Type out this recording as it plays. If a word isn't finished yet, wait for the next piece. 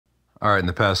All right, in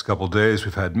the past couple days,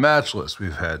 we've had Matchless,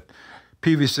 we've had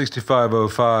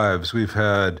PV6505s, we've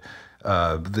had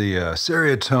the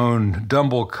Seriatone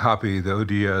Dumble copy, the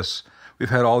ODS.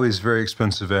 We've had all these very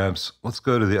expensive amps. Let's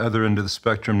go to the other end of the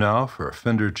spectrum now for a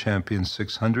Fender Champion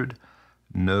 600.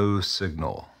 No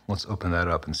signal. Let's open that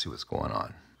up and see what's going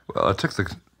on. Well, I took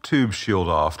the tube shield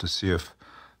off to see if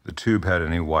the tube had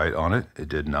any white on it. It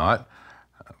did not.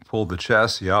 I pulled the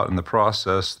chassis out in the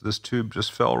process. This tube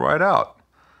just fell right out.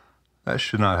 That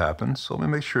should not happen, so let me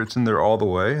make sure it's in there all the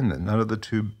way and that none of the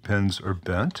tube pins are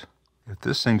bent. If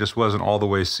this thing just wasn't all the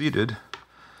way seated,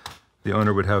 the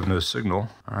owner would have no signal.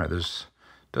 All right, this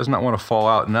does not want to fall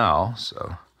out now,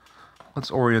 so let's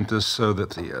orient this so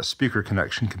that the speaker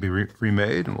connection can be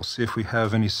remade, and we'll see if we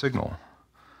have any signal.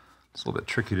 It's a little bit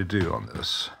tricky to do on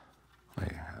this.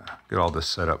 Let me get all this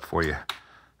set up for you,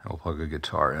 and we'll plug a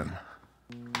guitar in.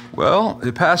 Well,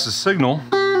 it passes signal.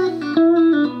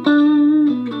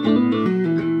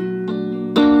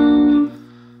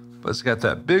 But it's got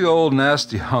that big old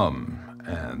nasty hum,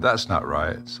 and that's not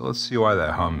right. So let's see why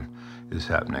that hum is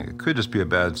happening. It could just be a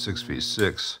bad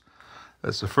 6v6.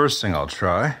 That's the first thing I'll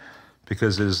try,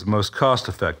 because it is the most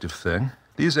cost-effective thing.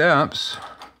 These amps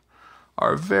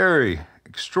are very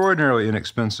extraordinarily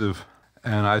inexpensive,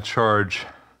 and I charge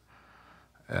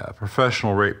a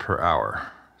professional rate per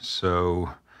hour.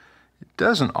 So it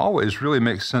doesn't always really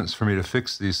make sense for me to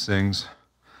fix these things.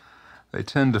 They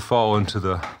tend to fall into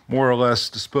the more or less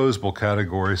disposable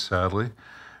category, sadly.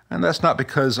 And that's not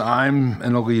because I'm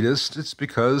an elitist, it's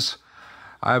because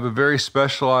I have a very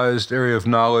specialized area of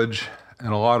knowledge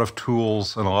and a lot of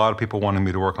tools and a lot of people wanting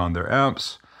me to work on their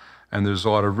amps. And there's a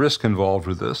lot of risk involved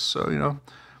with this, so,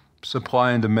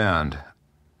 supply and demand.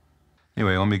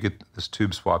 Anyway, let me get this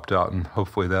tube swapped out and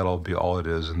hopefully that'll be all it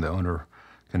is and the owner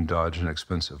can dodge an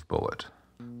expensive bullet.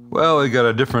 Well, we got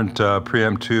a different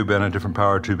preamp tube and a different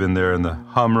power tube in there, and the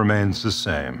hum remains the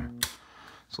same.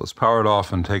 So let's power it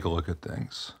off and take a look at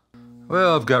things.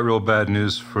 Well, I've got real bad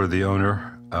news for the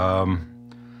owner.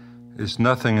 There's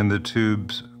nothing in the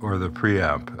tubes or the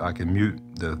preamp. I can mute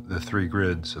the three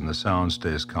grids and the sound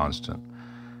stays constant.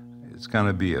 It's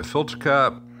gonna be a filter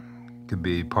cap, could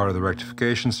be part of the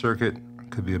rectification circuit,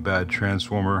 could be a bad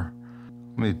transformer.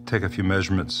 Let me take a few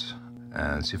measurements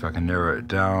and see if I can narrow it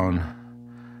down.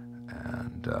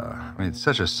 And it's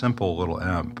such a simple little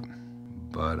amp,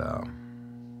 but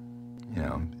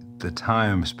the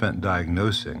time spent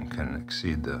diagnosing can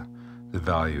exceed the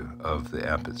value of the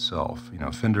amp itself.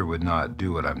 Fender would not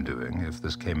do what I'm doing if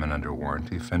this came in under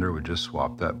warranty. Fender would just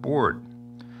swap that board.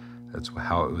 That's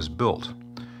how it was built.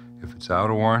 If it's out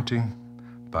of warranty,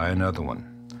 buy another one.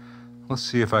 Let's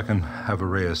see if I can have a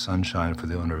ray of sunshine for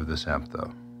the owner of this amp,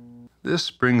 though.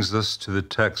 This brings us to the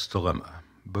tech's dilemma,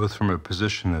 both from a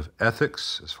position of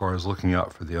ethics, as far as looking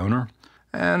out for the owner,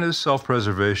 and as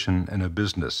self-preservation in a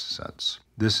business sense.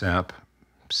 This amp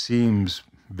seems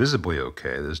visibly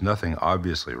okay. There's nothing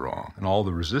obviously wrong, and all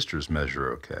the resistors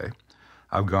measure okay.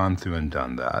 I've gone through and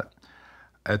done that.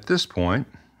 At this point,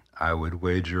 I would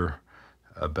wager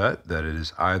a bet that it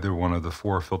is either one of the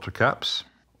 4 filter caps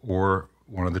or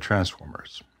one of the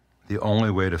transformers. The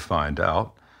only way to find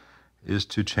out is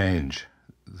to change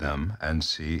them and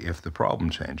see if the problem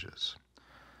changes.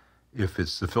 If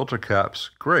it's the filter caps,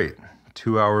 great.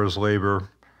 2 hours labor,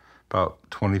 about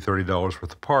 $20, $30 worth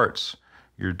of parts,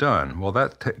 you're done. Well,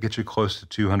 that gets you close to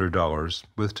 $200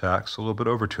 with tax, a little bit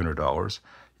over $200.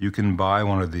 You can buy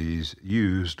one of these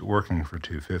used working for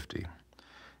 $250.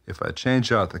 If I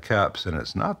change out the caps and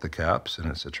it's not the caps and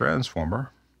it's a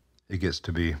transformer, it gets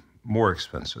to be more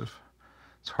expensive.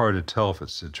 It's hard to tell if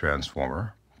it's a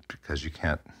transformer because you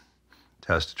can't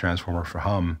test a transformer for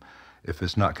hum if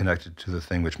it's not connected to the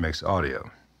thing which makes audio.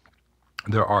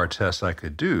 There are tests I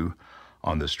could do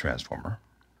on this transformer,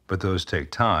 but those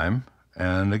take time.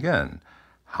 And again,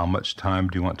 how much time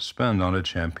do you want to spend on a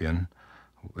Champion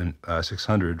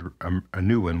 600, a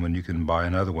new one, when you can buy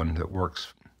another one that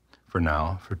works for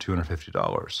now for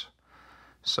 $250?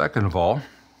 Second of all,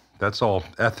 that's all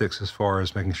ethics as far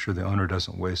as making sure the owner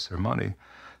doesn't waste their money.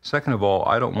 Second of all,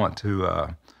 I don't want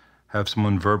to have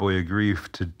someone verbally agree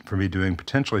for me doing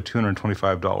potentially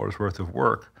 $225 worth of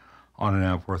work on an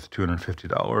amp worth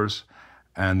 $250,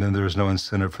 and then there's no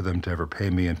incentive for them to ever pay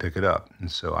me and pick it up.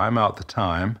 And so I'm out the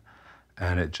time,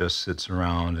 and it just sits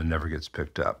around and never gets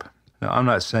picked up. Now, I'm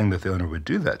not saying that the owner would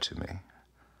do that to me,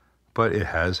 but it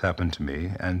has happened to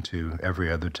me and to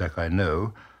every other tech I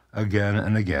know again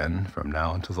and again from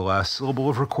now until the last syllable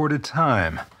of recorded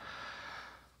time.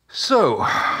 So,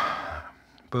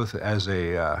 both as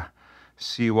a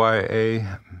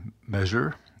CYA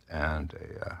measure and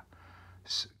a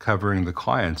covering the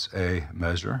client's A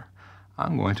measure,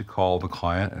 I'm going to call the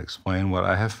client and explain what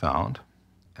I have found.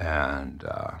 And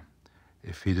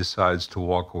if he decides to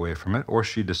walk away from it, or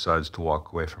she decides to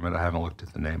walk away from it, I haven't looked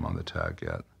at the name on the tag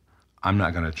yet, I'm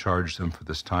not going to charge them for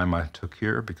this time I took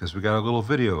here because we got a little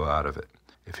video out of it.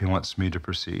 If he wants me to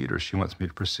proceed or she wants me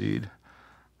to proceed,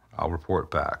 I'll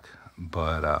report back.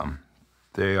 But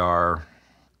they are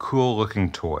cool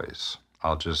looking toys.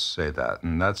 I'll just say that.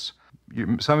 And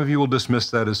some of you will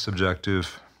dismiss that as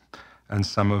subjective, and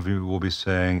some of you will be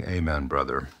saying, amen,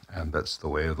 brother. And that's the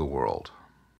way of the world.